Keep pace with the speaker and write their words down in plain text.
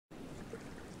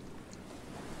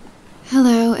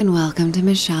Hello and welcome to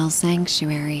Michelle's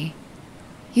Sanctuary.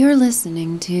 You're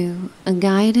listening to a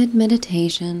guided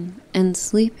meditation and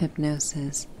sleep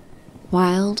hypnosis,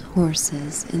 Wild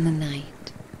Horses in the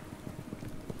Night.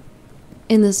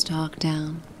 In this talk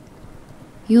down,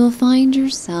 you'll find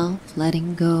yourself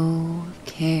letting go of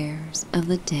cares of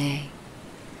the day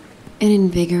and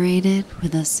invigorated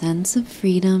with a sense of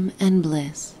freedom and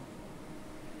bliss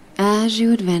as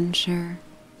you adventure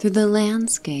through the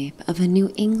landscape of a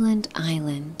New England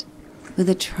island with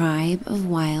a tribe of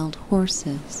wild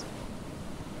horses.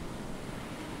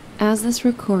 As this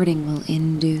recording will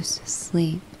induce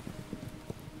sleep,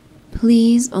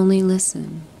 please only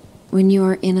listen when you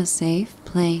are in a safe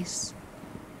place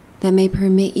that may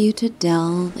permit you to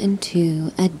delve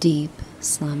into a deep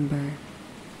slumber.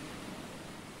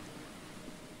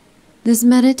 This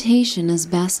meditation is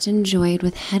best enjoyed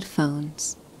with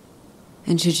headphones,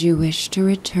 and should you wish to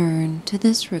return to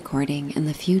this recording in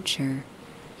the future,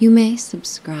 you may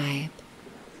subscribe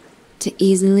to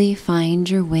easily find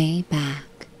your way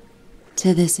back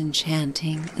to this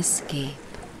enchanting escape.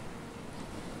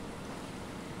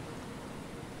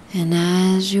 And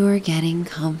as you are getting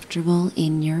comfortable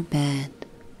in your bed,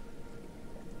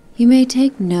 you may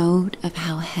take note of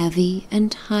how heavy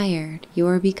and tired you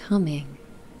are becoming,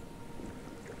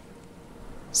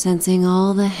 sensing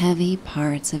all the heavy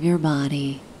parts of your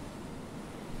body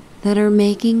that are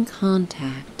making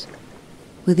contact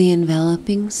with the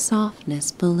enveloping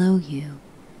softness below you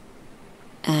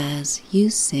as you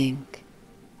sink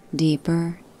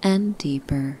deeper and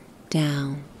deeper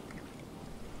down.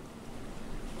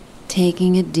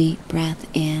 Taking a deep breath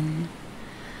in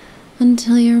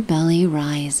until your belly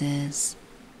rises,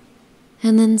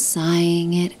 and then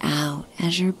sighing it out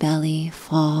as your belly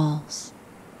falls.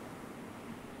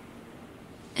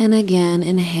 And again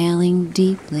inhaling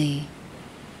deeply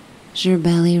as your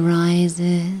belly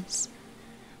rises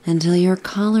until your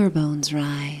collarbones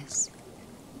rise,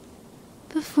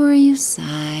 before you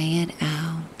sigh it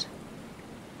out,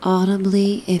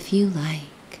 audibly if you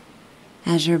like,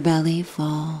 as your belly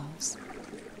falls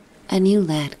and you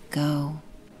let go.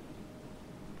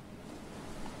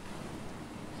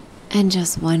 And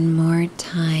just one more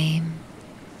time,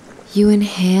 you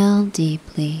inhale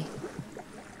deeply,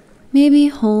 maybe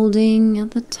holding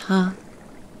at the top,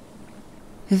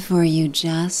 before you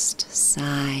just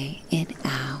sigh it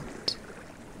out.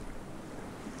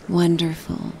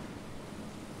 Wonderful.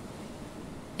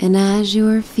 And as you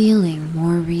are feeling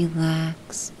more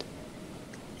relaxed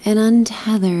and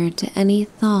untethered to any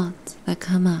thoughts that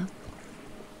come up,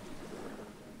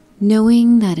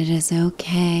 knowing that it is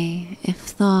okay if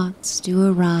thoughts do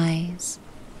arise,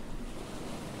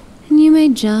 and you may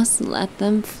just let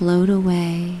them float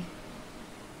away,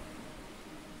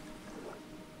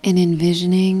 and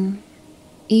envisioning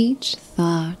each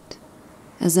thought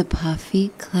as a puffy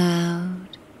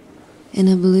cloud in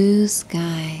a blue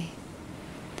sky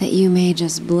that you may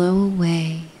just blow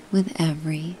away with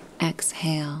every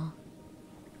exhale.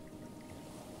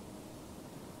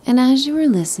 And as you are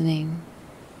listening,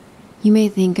 you may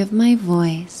think of my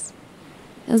voice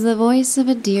as the voice of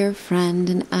a dear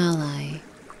friend and ally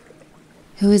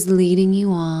who is leading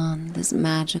you on this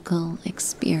magical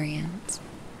experience,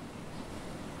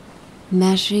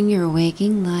 meshing your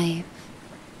waking life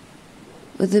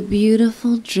with the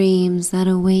beautiful dreams that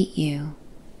await you,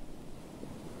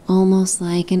 almost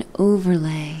like an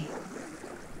overlay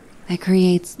that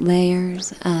creates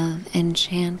layers of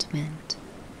enchantment.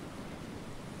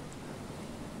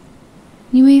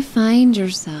 You may find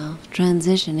yourself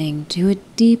transitioning to a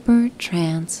deeper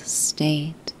trance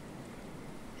state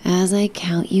as I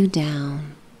count you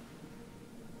down,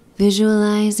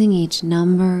 visualizing each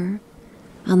number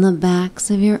on the backs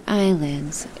of your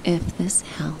eyelids if this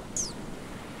helps.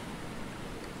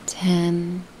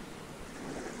 10,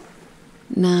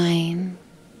 9,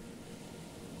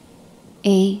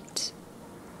 8,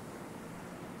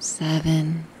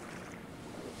 7,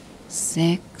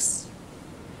 6,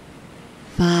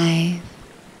 5,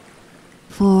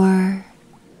 4,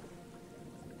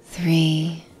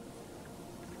 3,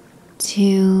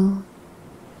 2,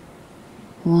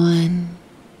 1.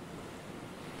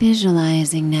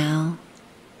 Visualizing now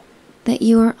that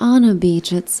you are on a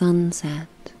beach at sunset.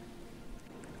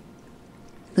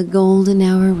 The golden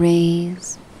hour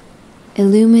rays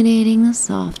illuminating the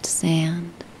soft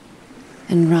sand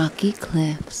and rocky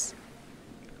cliffs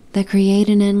that create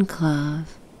an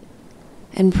enclave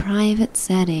and private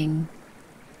setting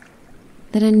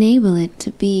that enable it to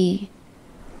be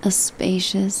a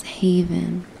spacious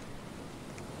haven.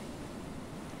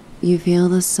 You feel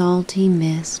the salty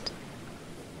mist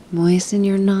moisten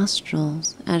your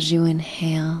nostrils as you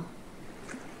inhale,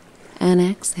 and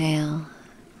exhale.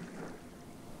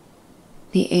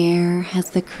 The air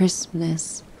has the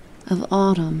crispness of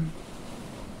autumn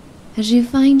as you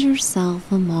find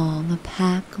yourself among a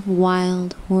pack of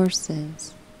wild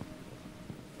horses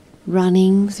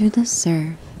running through the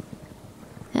surf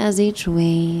as each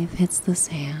wave hits the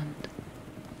sand.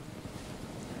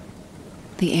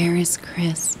 The air is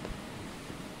crisp,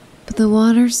 but the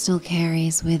water still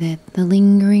carries with it the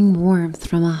lingering warmth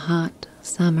from a hot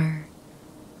summer.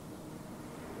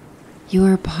 You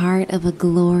are part of a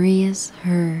glorious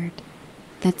herd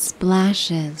that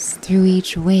splashes through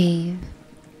each wave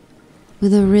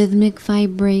with a rhythmic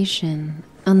vibration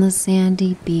on the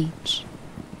sandy beach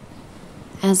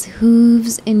as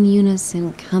hooves in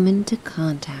unison come into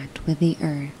contact with the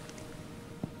earth.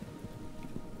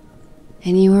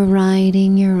 And you are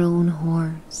riding your own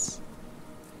horse,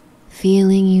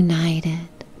 feeling united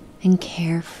and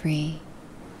carefree.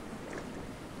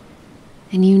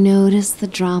 And you notice the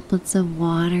droplets of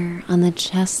water on the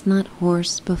chestnut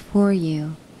horse before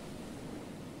you,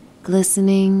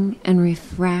 glistening and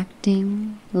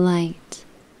refracting light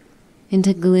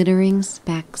into glittering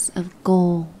specks of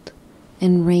gold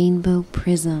and rainbow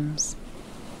prisms.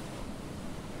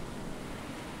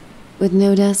 With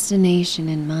no destination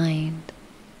in mind,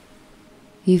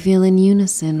 you feel in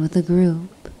unison with the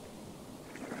group.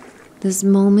 This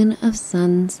moment of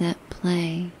sunset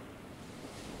play,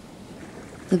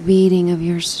 the beating of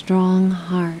your strong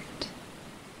heart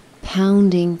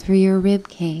pounding through your rib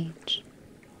cage,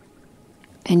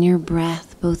 and your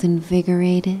breath both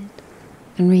invigorated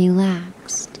and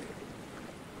relaxed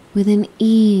with an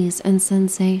ease and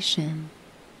sensation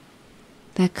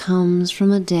that comes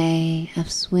from a day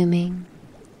of swimming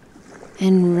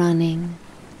and running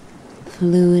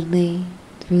fluidly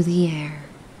through the air.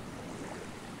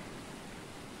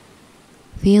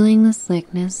 Feeling the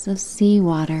slickness of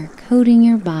seawater coating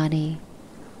your body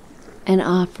and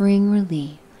offering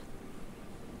relief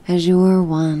as you are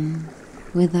one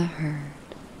with the herd.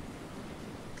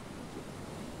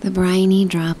 The briny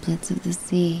droplets of the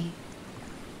sea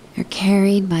are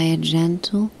carried by a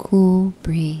gentle, cool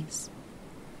breeze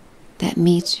that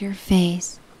meets your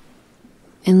face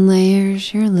and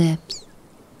layers your lips,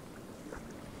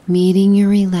 meeting your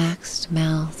relaxed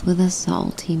mouth with a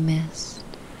salty mist.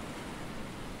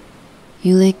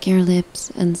 You lick your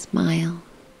lips and smile,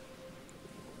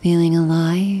 feeling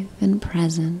alive and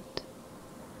present.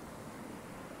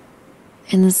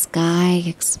 And the sky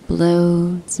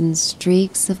explodes in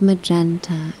streaks of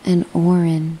magenta and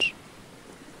orange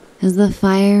as the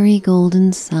fiery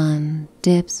golden sun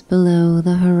dips below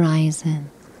the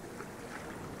horizon.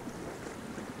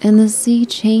 And the sea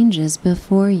changes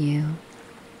before you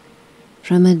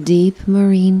from a deep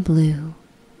marine blue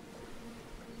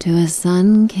to a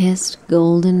sun-kissed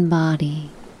golden body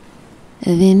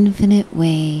of infinite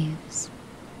waves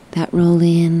that roll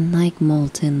in like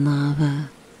molten lava.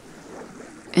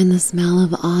 And the smell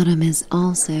of autumn is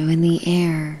also in the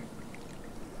air,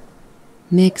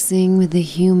 mixing with the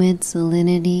humid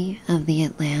salinity of the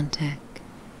Atlantic.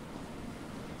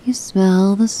 You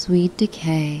smell the sweet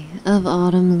decay of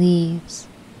autumn leaves.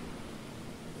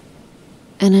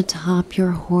 And atop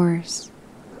your horse,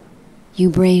 you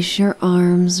brace your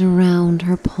arms around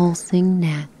her pulsing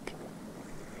neck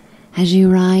as you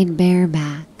ride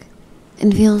bareback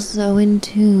and feel so in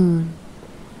tune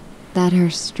that her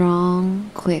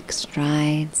strong, quick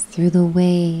strides through the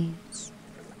waves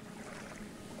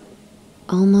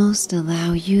almost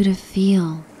allow you to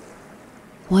feel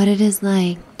what it is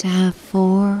like to have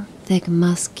 4 thick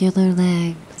muscular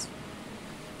legs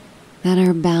that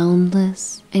are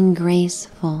boundless and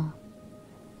graceful,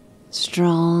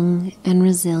 strong and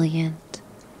resilient.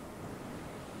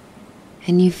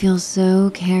 And you feel so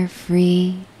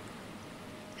carefree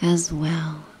as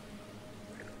well.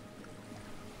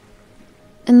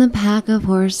 And the pack of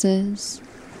horses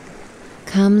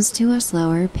comes to a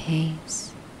slower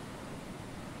pace,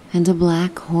 and a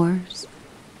black horse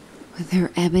with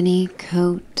her ebony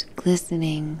coat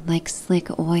glistening like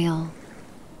slick oil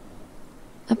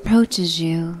approaches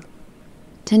you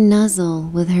to nuzzle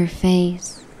with her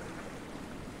face,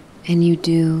 and you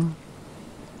do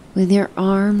with your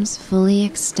arms fully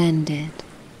extended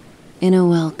in a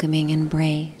welcoming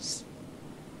embrace.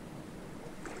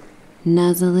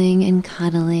 Nuzzling and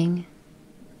cuddling,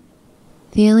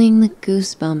 feeling the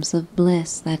goosebumps of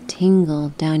bliss that tingle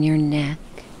down your neck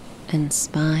and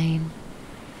spine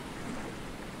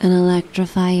and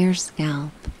electrify your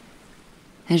scalp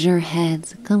as your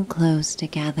heads come close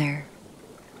together.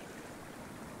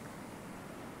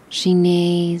 She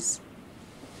neighs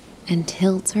and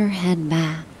tilts her head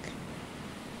back,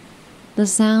 the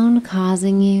sound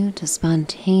causing you to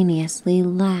spontaneously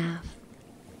laugh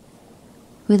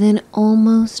with an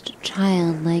almost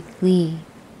childlike glee,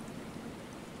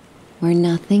 where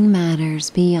nothing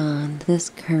matters beyond this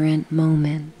current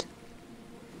moment.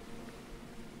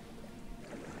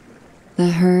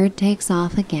 The herd takes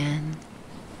off again,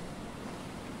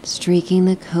 streaking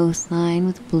the coastline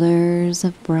with blurs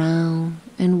of brown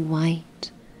and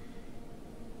white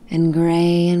and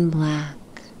gray and black.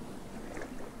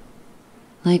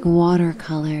 Like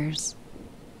watercolors,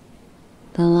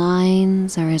 the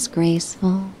lines are as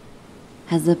graceful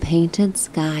as the painted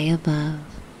sky above.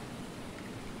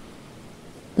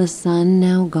 The sun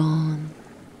now gone,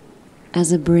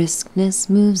 as a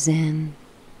briskness moves in,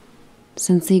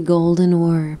 since the golden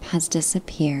orb has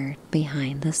disappeared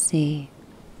behind the sea.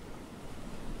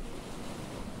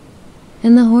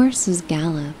 And the horses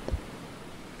gallop,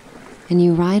 and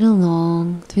you ride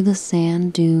along through the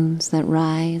sand dunes that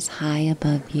rise high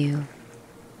above you,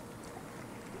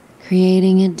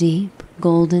 creating a deep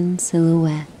golden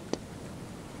silhouette,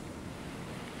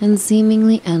 and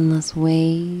seemingly endless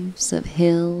waves of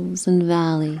hills and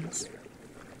valleys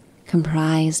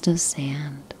comprised of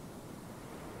sand.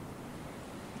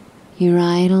 You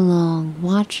ride along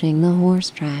watching the horse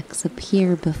tracks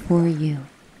appear before you,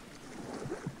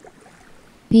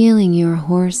 feeling your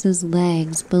horse's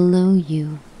legs below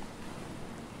you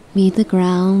meet the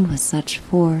ground with such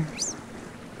force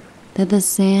that the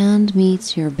sand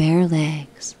meets your bare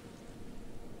legs,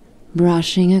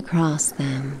 brushing across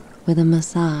them with a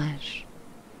massage.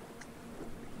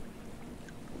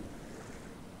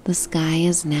 The sky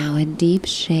is now a deep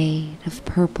shade of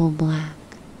purple black,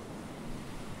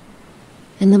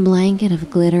 and the blanket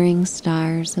of glittering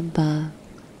stars above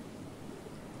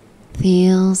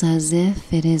feels as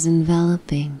if it is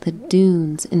enveloping the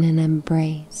dunes in an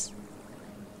embrace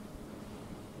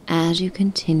as you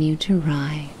continue to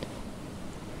ride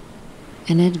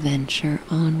and adventure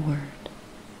onward.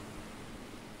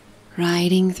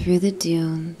 Riding through the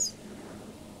dunes,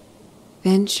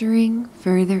 venturing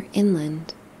further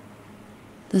inland,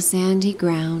 the sandy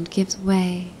ground gives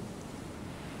way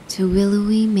to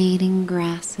willowy mating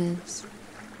grasses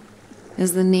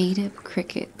as the native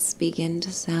crickets begin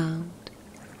to sound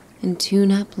and tune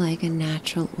up like a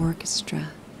natural orchestra.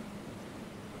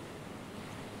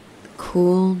 The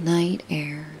cool night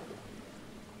air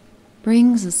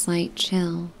brings a slight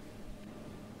chill,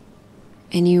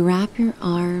 and you wrap your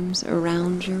arms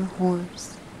around your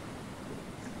horse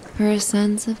for a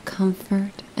sense of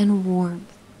comfort and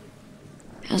warmth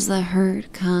as the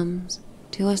herd comes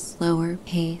to a slower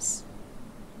pace,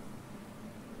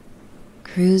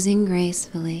 cruising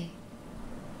gracefully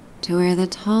to where the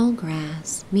tall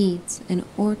grass meets an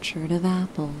orchard of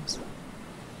apples.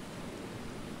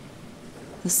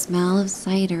 The smell of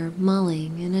cider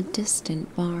mulling in a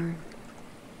distant barn,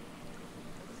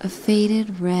 a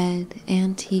faded red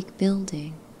antique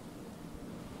building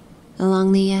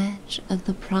along the edge of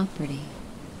the property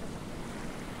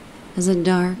as a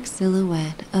dark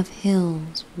silhouette of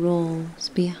hills rolls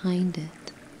behind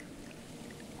it.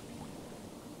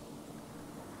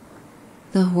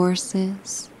 The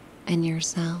horses and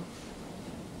yourself,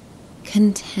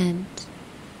 content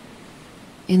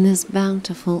in this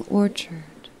bountiful orchard,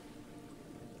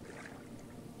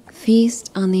 feast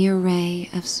on the array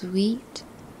of sweet,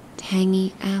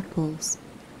 tangy apples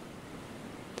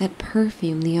that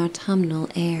perfume the autumnal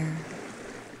air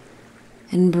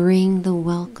and bring the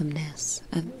welcomeness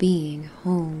of being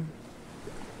home.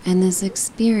 And this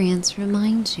experience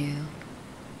reminds you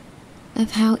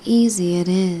of how easy it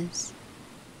is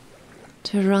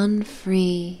to run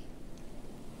free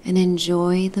and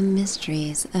enjoy the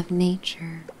mysteries of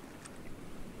nature.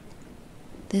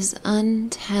 This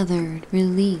untethered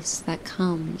release that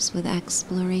comes with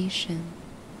exploration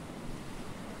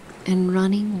and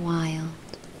running wild.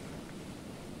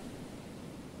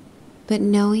 But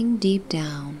knowing deep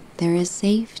down there is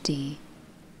safety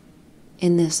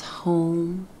in this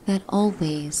home that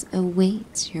always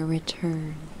awaits your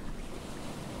return.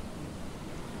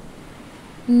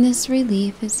 And this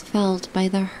relief is felt by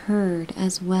the herd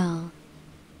as well,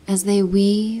 as they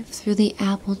weave through the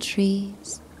apple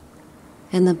trees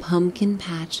and the pumpkin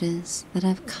patches that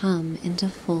have come into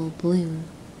full bloom.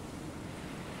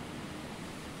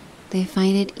 They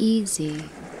find it easy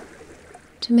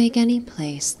to make any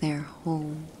place their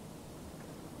home,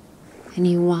 and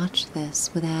you watch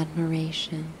this with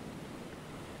admiration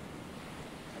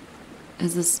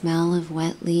as the smell of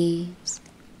wet leaves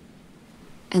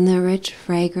and the rich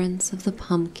fragrance of the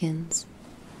pumpkins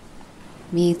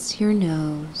meets your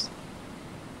nose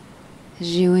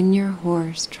as you and your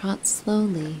horse trot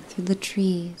slowly through the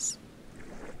trees,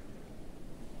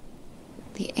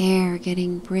 the air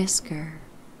getting brisker,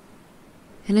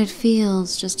 and it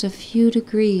feels just a few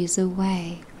degrees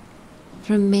away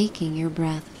from making your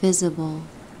breath visible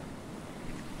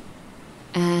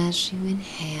as you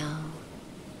inhale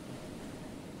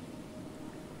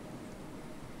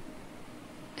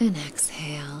and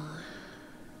exhale,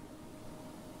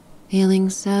 feeling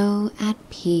so at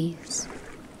peace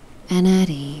and at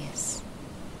ease,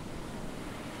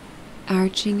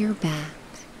 arching your back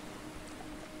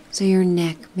so your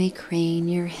neck may crane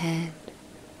your head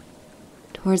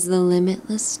towards the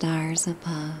limitless stars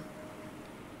above.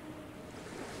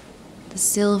 The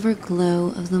silver glow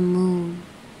of the moon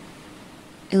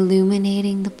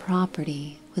illuminating the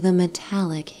property with a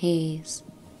metallic haze.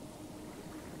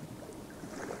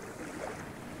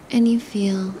 And you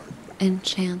feel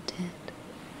enchanted.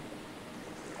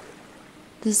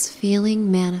 This feeling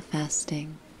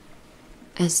manifesting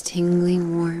as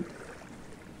tingling warmth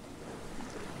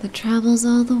that travels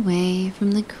all the way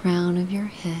from the crown of your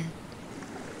head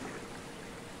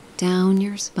down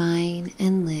your spine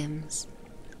and limbs,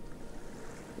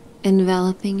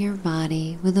 enveloping your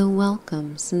body with a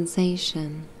welcome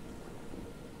sensation.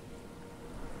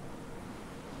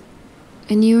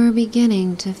 And you are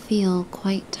beginning to feel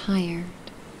quite tired.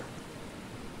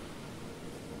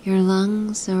 Your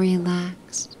lungs are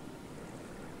relaxed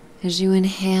as you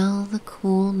inhale the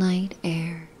cool night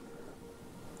air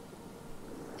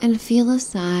and feel a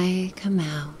sigh come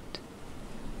out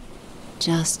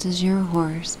just as your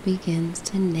horse begins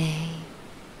to neigh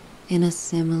in a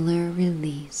similar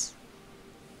release.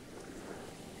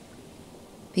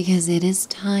 Because it is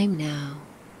time now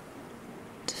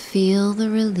to feel the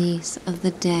release of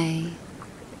the day,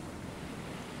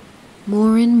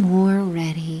 more and more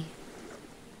ready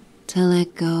to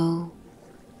let go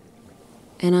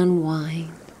and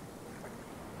unwind.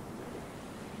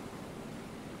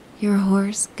 Your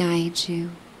horse guides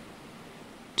you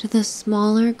to the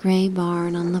smaller gray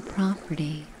barn on the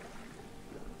property,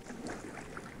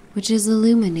 which is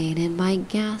illuminated by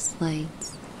gas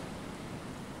lights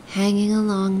hanging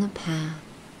along the path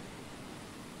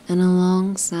and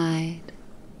alongside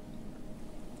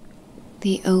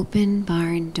the open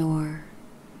barn door.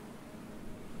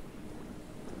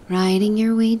 Riding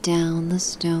your way down the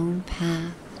stone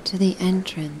path to the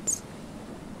entrance,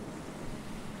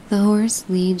 the horse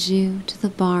leads you to the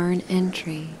barn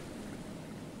entry,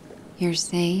 your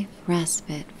safe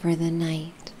respite for the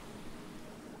night.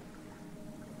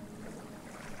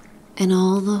 And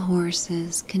all the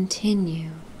horses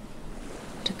continue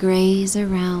to graze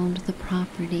around the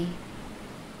property,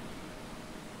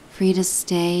 free to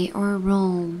stay or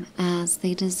roam as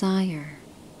they desire.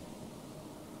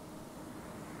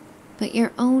 But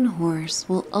your own horse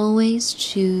will always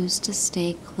choose to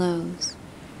stay close,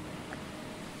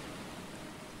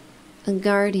 a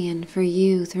guardian for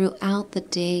you throughout the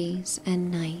days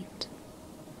and night,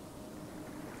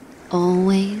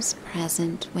 always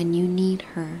present when you need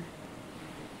her.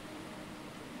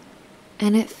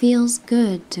 And it feels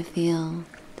good to feel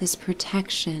this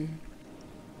protection,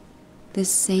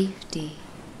 this safety,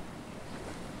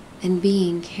 and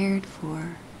being cared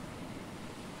for.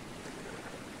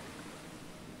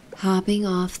 Hopping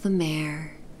off the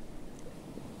mare,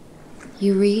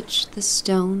 you reach the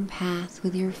stone path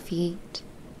with your feet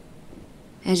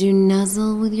as you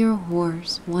nuzzle with your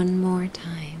horse one more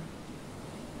time,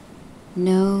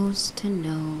 nose to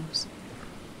nose,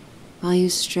 while you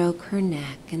stroke her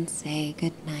neck and say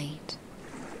goodnight.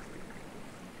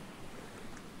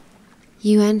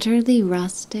 You enter the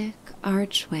rustic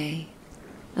archway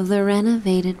of the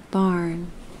renovated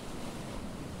barn,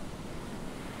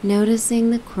 noticing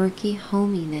the quirky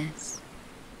hominess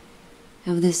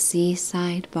of the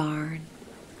seaside barn,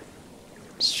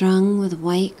 strung with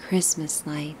white Christmas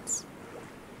lights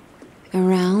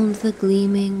around the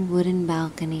gleaming wooden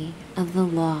balcony of the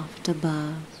loft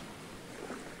above.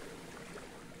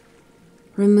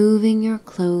 Removing your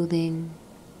clothing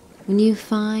when you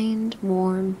find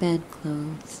warm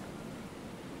bedclothes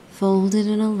folded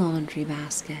in a laundry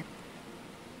basket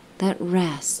that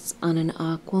rests on an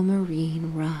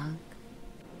aquamarine rug.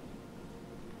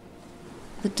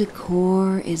 The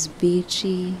decor is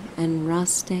beachy and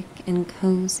rustic and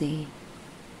cozy,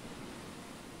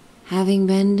 having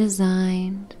been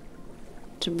designed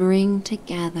to bring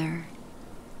together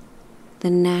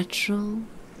the natural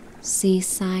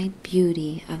seaside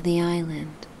beauty of the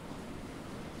island,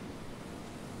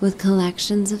 with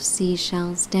collections of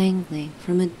seashells dangling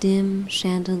from a dim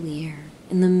chandelier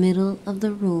in the middle of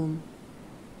the room,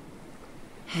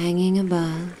 hanging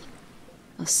above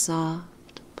a soft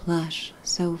plush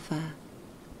sofa.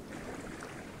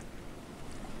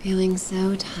 Feeling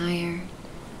so tired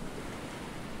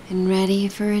and ready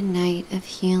for a night of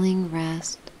healing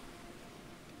rest,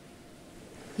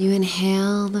 you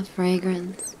inhale the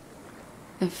fragrance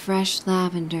of fresh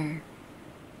lavender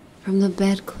from the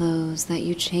bedclothes that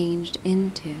you changed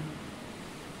into,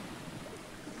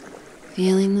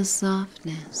 feeling the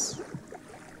softness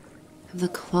of the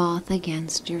cloth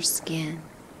against your skin,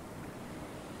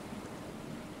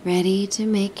 ready to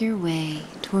make your way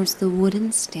towards the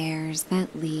wooden stairs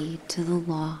that lead to the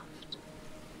loft.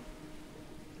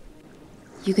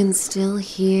 You can still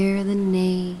hear the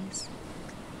neighs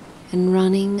and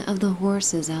running of the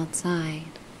horses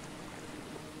outside.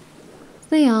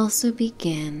 They also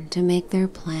begin to make their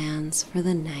plans for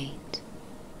the night,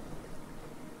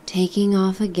 taking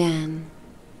off again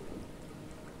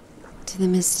to the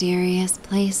mysterious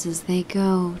places they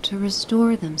go to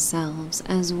restore themselves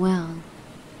as well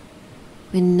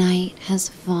when night has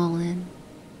fallen.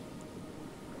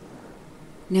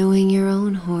 Knowing your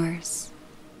own horse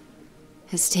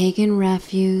has taken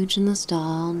refuge in the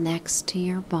stall next to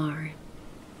your barn,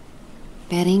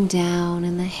 bedding down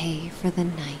in the hay for the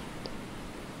night.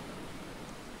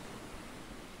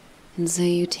 And so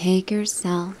you take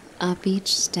yourself up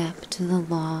each step to the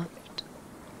loft,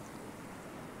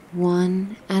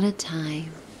 one at a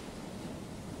time,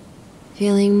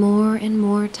 feeling more and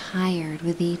more tired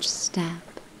with each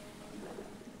step,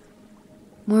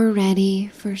 more ready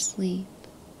for sleep.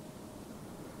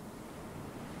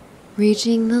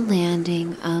 Reaching the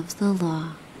landing of the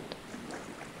loft,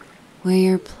 where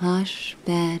your plush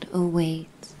bed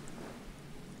awaits,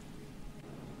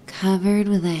 covered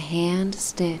with a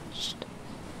hand-stitched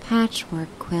patchwork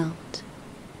quilt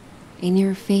in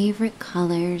your favorite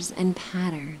colors and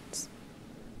patterns.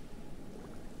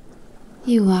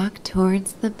 You walk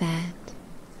towards the bed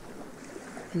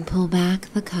and pull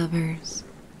back the covers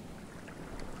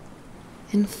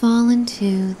and fall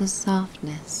into the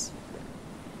softness,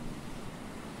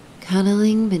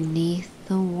 cuddling beneath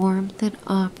the warmth it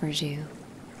offers you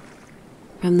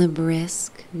from the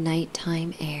brisk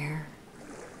nighttime air.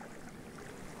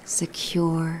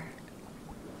 Secure,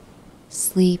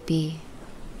 sleepy,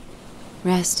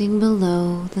 resting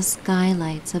below the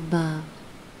skylights above,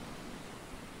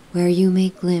 where you may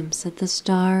glimpse at the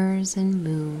stars and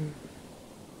moon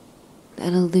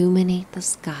that illuminate the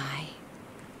sky.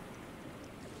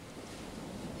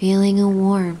 Feeling a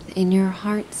warmth in your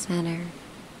heart center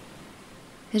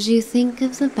as you think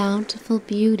of the bountiful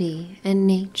beauty and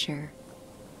nature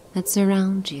that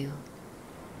surround you.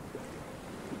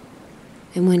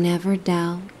 And whenever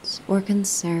doubts or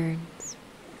concerns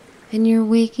in your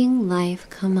waking life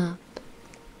come up,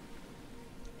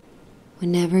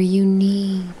 whenever you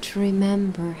need to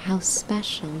remember how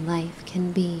special life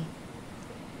can be,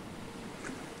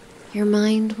 your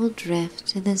mind will drift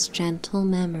to this gentle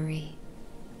memory,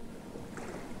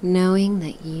 knowing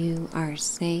that you are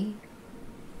safe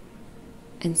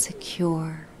and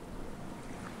secure.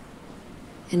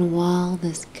 And while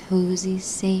this cozy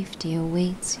safety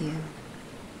awaits you,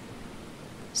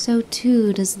 so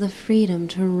too does the freedom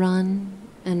to run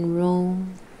and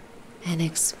roam and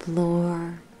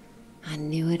explore on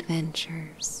new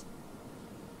adventures.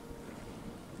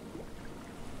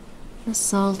 The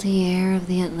salty air of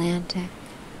the Atlantic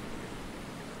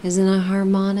is in a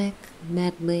harmonic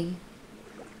medley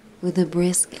with the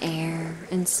brisk air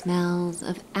and smells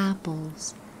of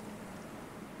apples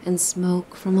and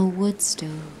smoke from a wood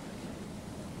stove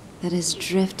that is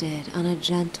drifted on a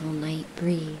gentle night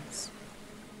breeze.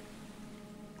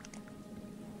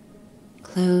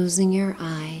 Closing your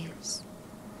eyes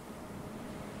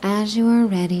as you are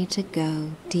ready to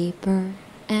go deeper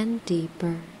and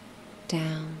deeper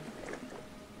down,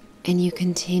 and you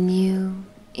continue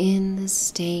in the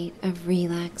state of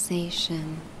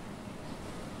relaxation,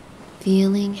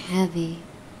 feeling heavy,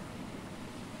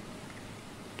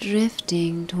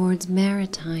 drifting towards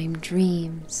maritime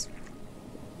dreams,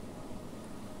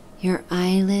 your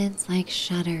eyelids like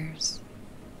shutters,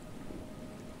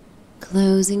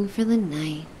 closing for the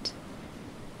night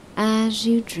as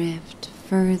you drift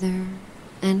further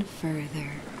and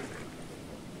further,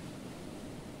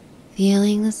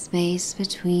 feeling the space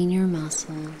between your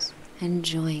muscles and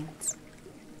joints,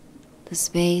 the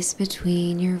space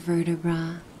between your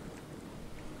vertebrae,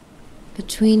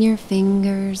 between your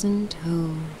fingers and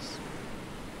toes.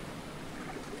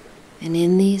 And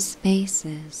in these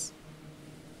spaces,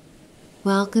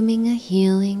 welcoming a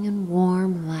healing and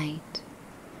warm light,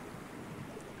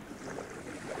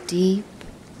 deep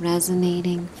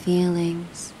resonating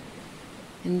feelings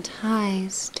and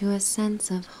ties to a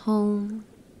sense of home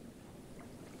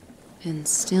and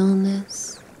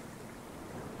stillness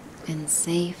and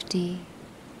safety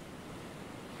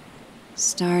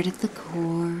start at the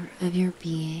core of your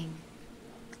being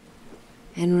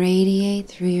and radiate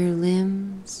through your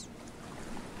limbs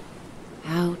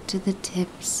out to the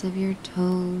tips of your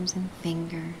toes and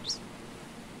fingers,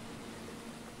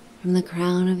 from the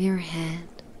crown of your head,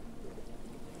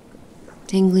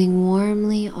 tingling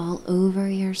warmly all over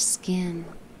your skin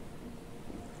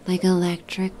like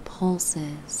electric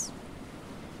pulses,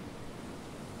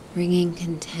 bringing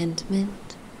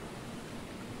contentment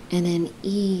and an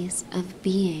ease of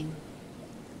being.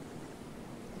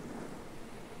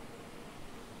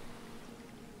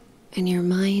 And your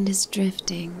mind is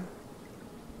drifting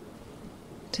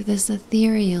to this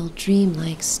ethereal,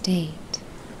 dreamlike state,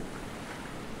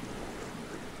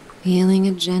 feeling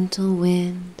a gentle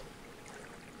wind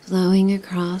flowing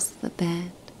across the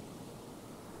bed,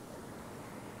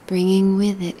 bringing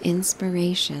with it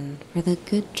inspiration for the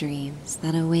good dreams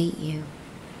that await you.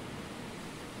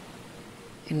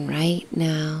 And right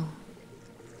now,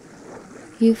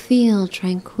 you feel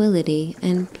tranquility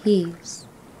and peace,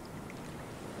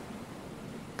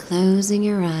 closing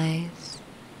your eyes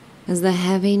as the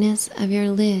heaviness of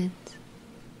your lids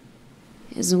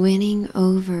is winning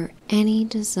over any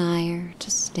desire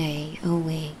to stay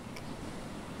awake,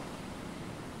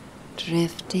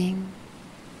 drifting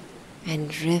and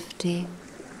drifting.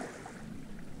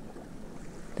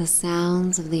 The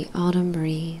sounds of the autumn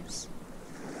breeze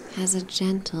has a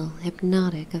gentle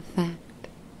hypnotic effect.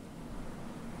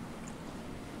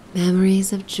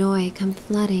 Memories of joy come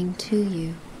flooding to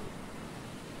you.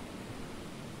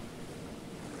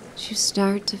 You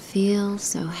start to feel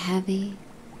so heavy,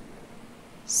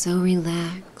 so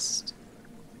relaxed,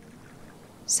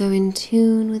 so in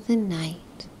tune with the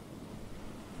night,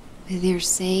 with your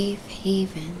safe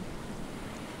haven,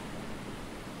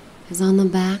 as on the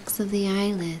backs of the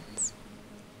eyelids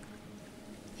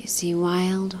you see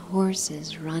wild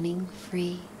horses running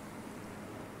free,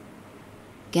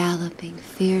 galloping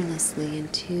fearlessly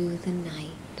into the night,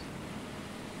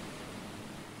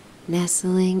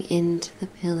 nestling into the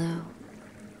pillow,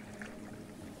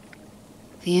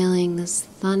 feeling this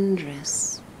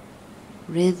thunderous,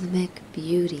 rhythmic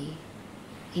beauty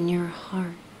in your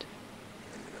heart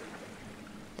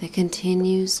that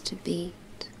continues to beat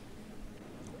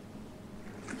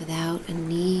without a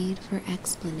need for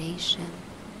explanation,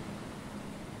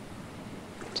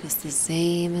 just the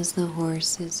same as the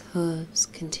horse's hooves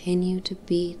continue to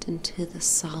beat into the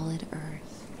solid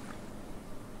earth,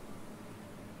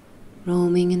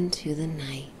 roaming into the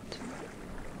night.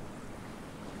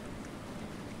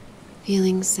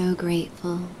 Feeling so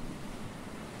grateful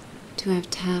to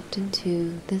have tapped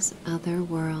into this other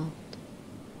world,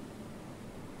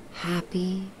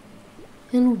 happy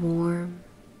and warm,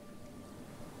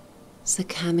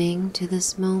 succumbing to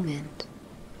this moment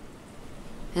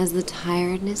as the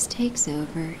tiredness takes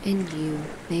over and you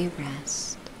may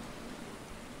rest,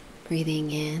 breathing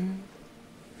in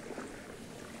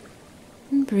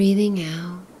and breathing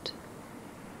out.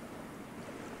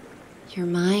 Your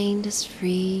mind is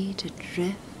free to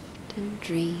drift and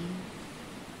dream,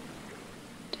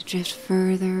 to drift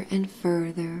further and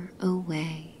further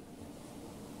away,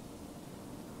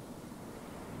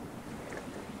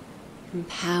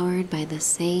 empowered by the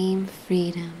same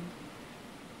freedom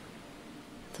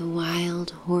the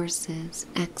wild horses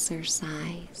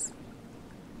exercise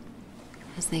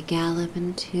as they gallop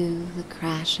into the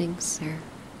crashing surf.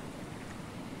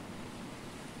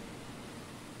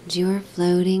 And you are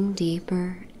floating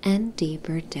deeper and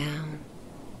deeper down,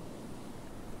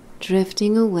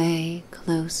 drifting away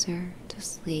closer to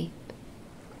sleep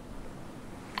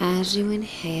as you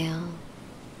inhale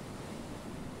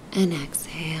and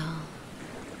exhale,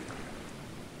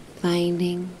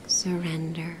 finding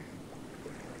surrender.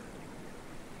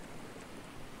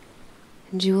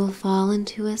 And you will fall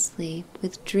into a sleep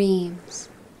with dreams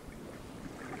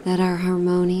that are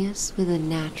harmonious with the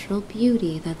natural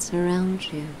beauty that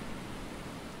surrounds you,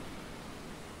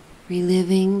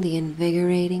 reliving the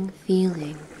invigorating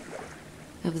feeling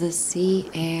of the sea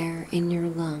air in your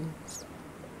lungs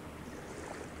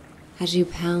as you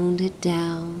pound it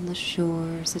down the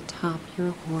shores atop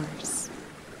your horse,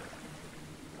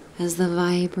 as the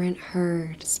vibrant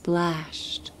herd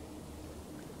splashed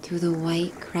through the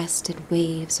white-crested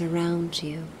waves around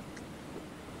you,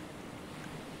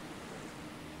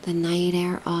 the night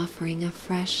air offering a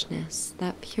freshness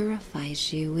that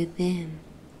purifies you within.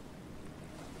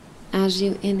 As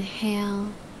you inhale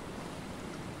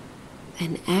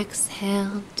and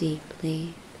exhale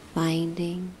deeply,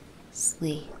 finding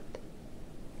sleep.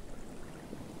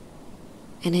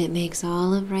 And it makes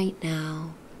all of right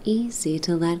now easy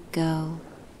to let go.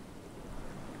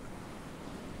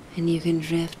 And you can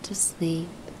drift to sleep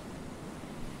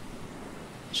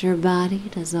as your body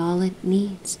does all it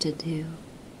needs to do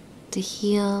to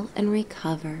heal and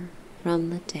recover from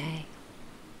the day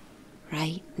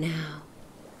right now.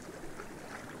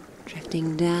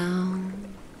 Drifting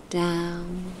down,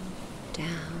 down,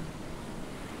 down,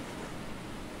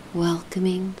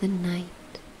 welcoming the night,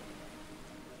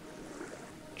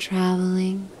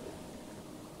 traveling,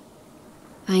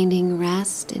 finding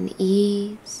rest and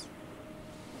ease,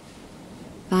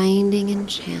 finding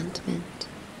enchantment.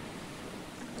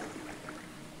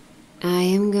 I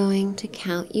am going to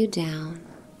count you down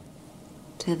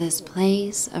to this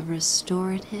place of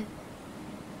restorative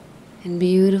and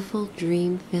beautiful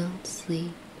dream-filled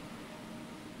sleep,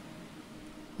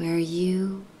 where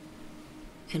you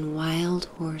and wild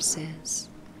horses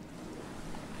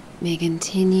may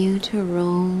continue to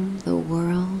roam the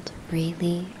world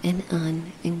freely and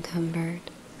unencumbered.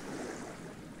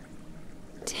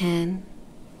 10,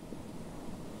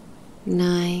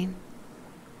 9,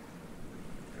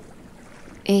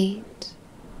 8,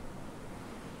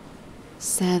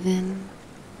 7,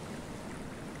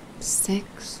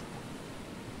 6,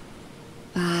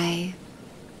 5,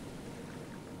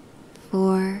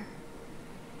 4,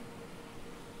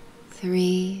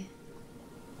 3,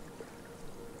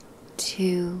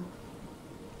 2,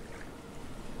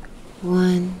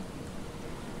 1.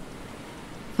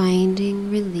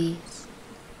 Finding release,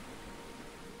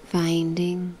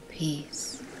 finding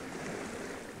peace,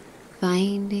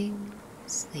 finding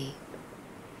sleep.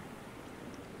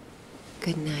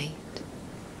 Good night.